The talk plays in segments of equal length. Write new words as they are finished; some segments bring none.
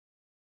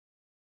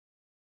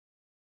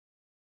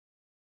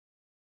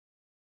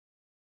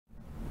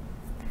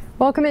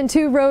Welcome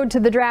into Road to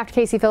the Draft.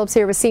 Casey Phillips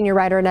here with senior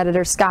writer and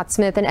editor Scott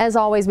Smith. And as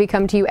always, we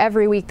come to you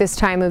every week this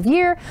time of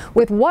year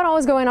with what all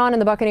is going on in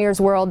the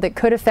Buccaneers world that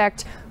could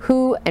affect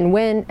who and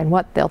when and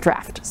what they'll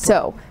draft.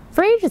 So,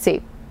 free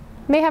agency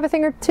may have a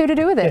thing or two to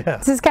do with it. Yeah.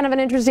 This is kind of an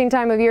interesting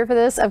time of year for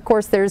this. Of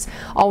course, there's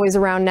always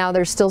around now,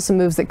 there's still some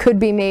moves that could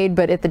be made,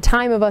 but at the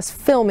time of us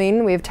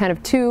filming, we have kind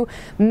of two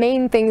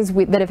main things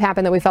that have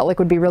happened that we felt like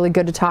would be really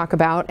good to talk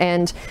about.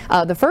 And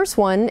the first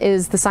one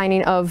is the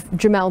signing of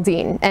Jamel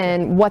Dean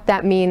and what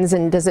that means,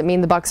 and does it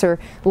mean the Bucs are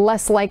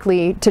less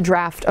likely to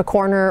draft a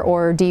corner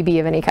or DB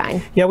of any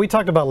kind? Yeah, we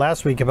talked about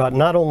last week about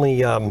not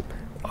only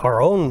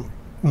our own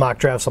mock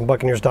drafts on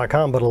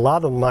Buccaneers.com, but a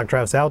lot of the mock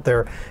drafts out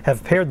there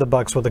have paired the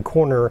Bucs with a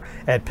corner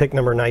at pick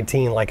number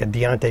 19, like a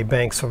Deonte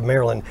Banks of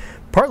Maryland,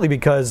 partly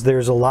because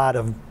there's a lot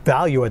of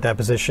value at that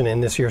position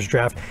in this year's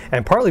draft,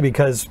 and partly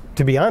because,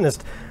 to be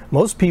honest,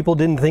 most people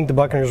didn't think the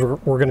Buccaneers were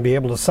going to be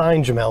able to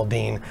sign Jamel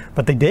Dean,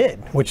 but they did,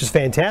 which is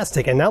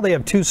fantastic. And now they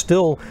have two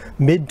still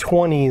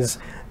mid-20s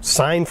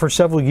signed for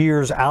several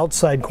years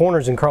outside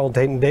corners in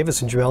Carlton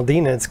Davis and Jamel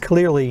Dean, and it's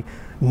clearly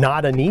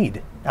not a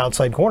need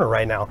outside corner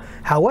right now.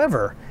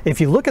 However,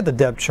 if you look at the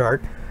depth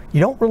chart, you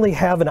don't really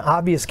have an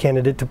obvious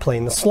candidate to play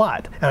in the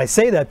slot. And I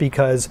say that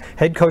because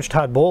head coach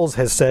Todd Bowles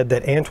has said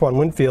that Antoine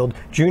Winfield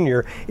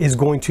Jr. is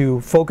going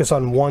to focus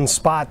on one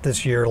spot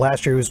this year.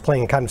 Last year he was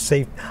playing kind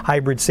of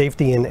hybrid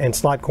safety and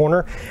slot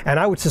corner. And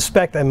I would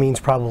suspect that means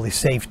probably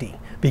safety,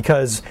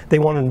 because they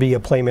want him to be a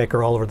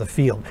playmaker all over the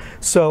field.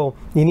 So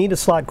you need a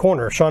slot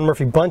corner. Sean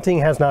Murphy-Bunting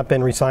has not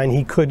been re-signed.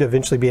 He could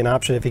eventually be an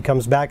option if he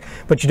comes back,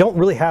 but you don't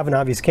really have an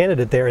obvious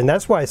candidate there. And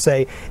that's why I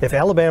say if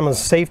Alabama's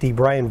safety,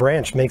 Brian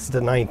Branch, makes it to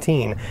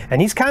 19,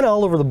 and he's kind of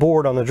all over the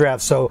board on the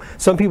draft, so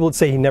some people would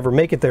say he'd never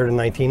make it there to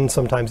 19, and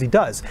sometimes he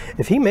does.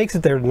 If he makes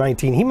it there to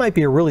 19, he might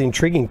be a really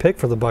intriguing pick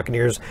for the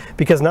Buccaneers,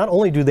 because not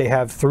only do they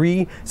have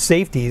three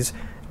safeties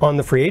on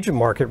the free agent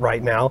market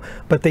right now,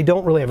 but they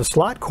don't really have a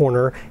slot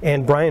corner,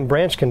 and Brian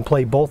Branch can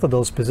play both of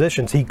those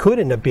positions. He could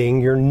end up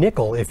being your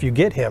nickel if you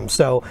get him.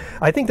 So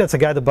I think that's a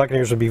guy the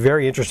Buccaneers would be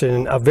very interested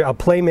in, a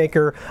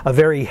playmaker, a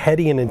very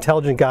heady and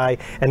intelligent guy,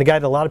 and a guy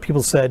that a lot of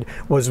people said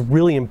was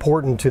really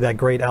important to that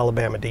great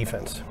Alabama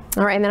defense.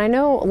 All right, and then I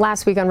know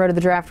last week on Road to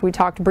the Draft we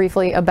talked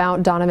briefly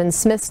about Donovan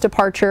Smith's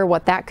departure,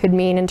 what that could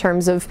mean in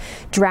terms of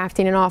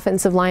drafting an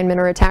offensive lineman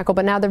or a tackle,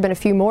 but now there have been a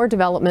few more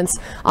developments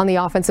on the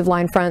offensive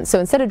line front.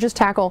 So instead of just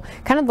tackle,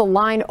 kind of the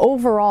line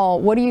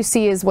overall, what do you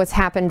see as what's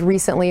happened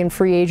recently in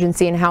free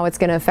agency and how it's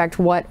going to affect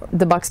what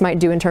the Bucs might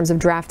do in terms of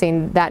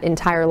drafting that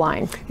entire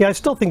line? Yeah, I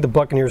still think the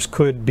Buccaneers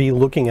could be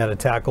looking at a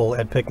tackle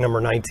at pick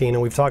number 19,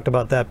 and we've talked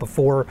about that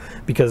before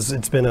because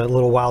it's been a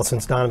little while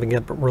since Donovan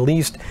got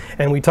released,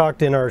 and we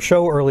talked in our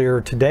show earlier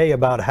today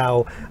about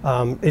how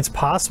it's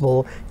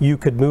possible you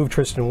could move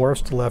Tristan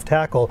Wirfs to left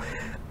tackle.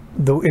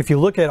 If you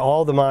look at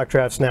all the mock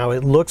drafts now,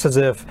 it looks as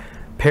if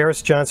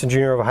Paris Johnson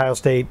Jr. of Ohio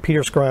State,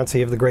 Peter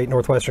Skoronski of the great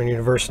Northwestern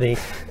University,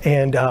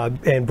 and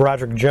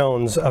Broderick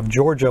Jones of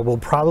Georgia will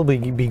probably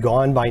be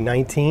gone by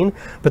 19.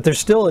 But there's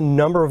still a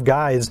number of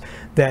guys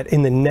that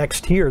in the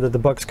next tier that the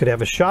Bucs could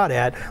have a shot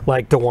at,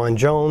 like DeJuan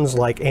Jones,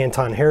 like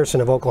Anton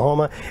Harrison of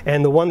Oklahoma,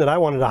 and the one that I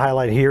wanted to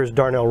highlight here is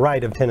Darnell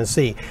Wright of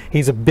Tennessee.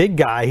 He's a big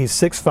guy. He's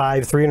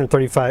 6'5",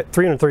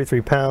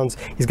 333 pounds.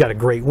 He's got a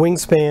great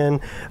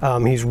wingspan.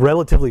 He's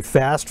relatively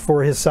fast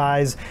for his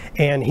size,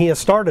 and he has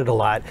started a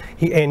lot.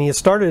 He has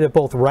started at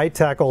both right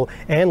tackle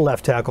and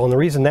left tackle, and the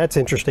reason that's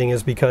interesting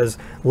is because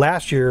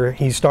last year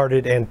he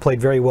started and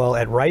played very well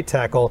at right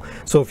tackle.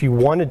 So if you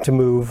wanted to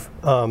move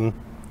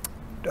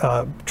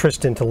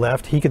Tristan to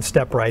left, he could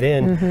step right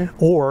in,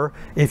 or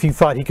if you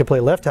thought he could play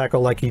left tackle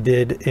like he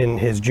did in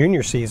his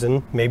junior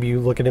season, maybe you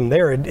look at him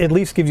there. It at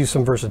least gives you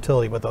some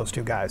versatility with those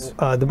two guys.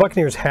 The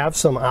Buccaneers have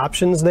some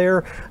options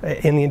there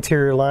in the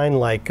interior line,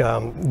 like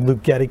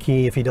Luke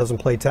Gedeke if he doesn't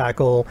play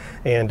tackle,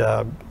 and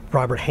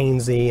Robert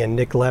Hainsey and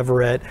Nick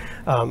Leverett,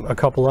 a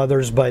couple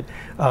others, but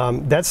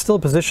that's still a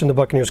position the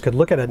Buccaneers could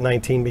look at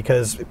 19,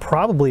 because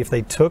probably if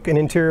they took an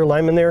interior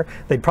lineman there,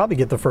 they'd probably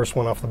get the first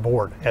one off the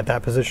board at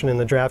that position in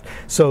the draft.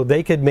 So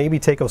they could maybe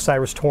take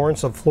Osiris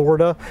Torrance of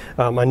Florida,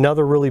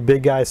 another really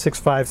big guy,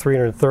 6'5",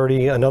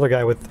 330, another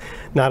guy with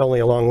not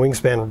only a long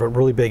wingspan but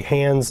really big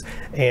hands,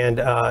 and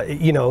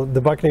you know, the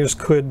Buccaneers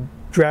could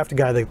draft a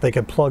guy that they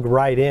could plug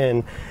right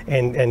in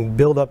and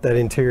build up that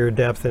interior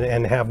depth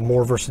and have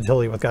more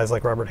versatility with guys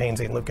like Robert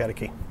Hainsey and Luke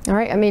Gedeke. All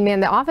right, I mean,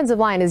 man, the offensive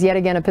line is yet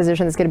again a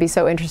position that's going to be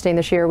so interesting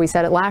this year. We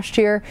said it last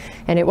year,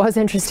 and it was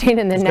interesting,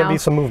 and then now going to be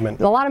some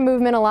movement. A lot of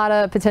movement, a lot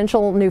of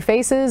potential new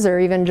faces, or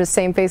even just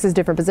same faces,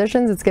 different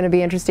positions. It's going to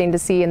be interesting to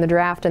see in the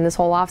draft and this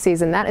whole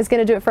offseason. That is going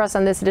to do it for us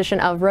on this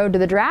edition of Road to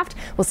the Draft.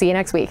 We'll see you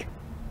next week.